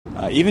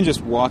Even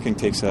just walking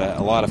takes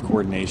a lot of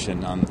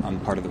coordination on the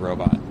part of the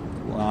robot.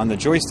 On the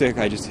joystick,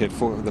 I just hit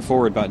the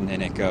forward button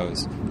and it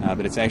goes.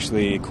 But it's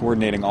actually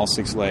coordinating all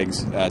 6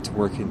 legs to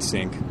work in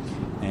sync.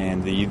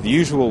 And the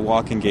usual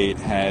walking gait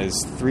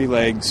has 3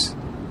 legs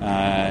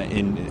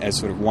as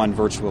sort of one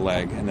virtual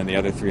leg, and then the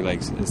other 3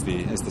 legs as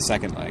the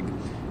second leg.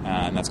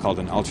 And that's called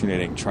an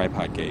alternating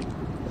tripod gait.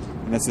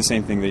 And that's the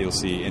same thing that you'll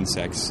see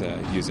insects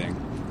using,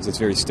 because it's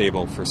very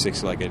stable for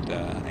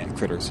 6-legged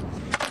critters.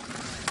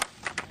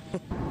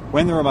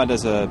 When the robot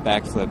does a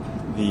backflip,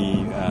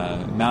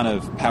 the amount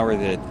of power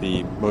that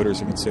the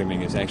motors are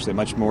consuming is actually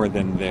much more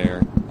than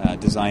they're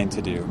designed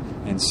to do.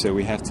 And so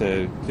we have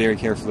to very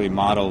carefully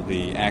model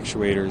the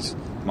actuators,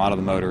 model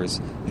the motors,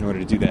 in order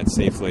to do that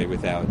safely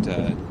without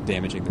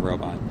damaging the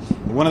robot.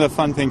 One of the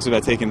fun things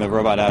about taking the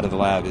robot out of the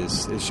lab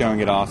is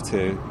showing it off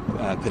to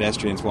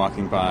pedestrians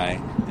walking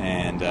by,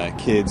 and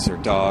kids or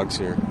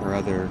dogs or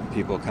other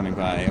people coming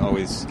by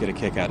always get a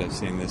kick out of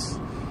seeing this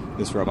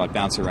robot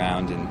bounce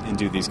around and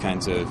do these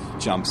kinds of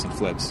jumps and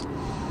flips.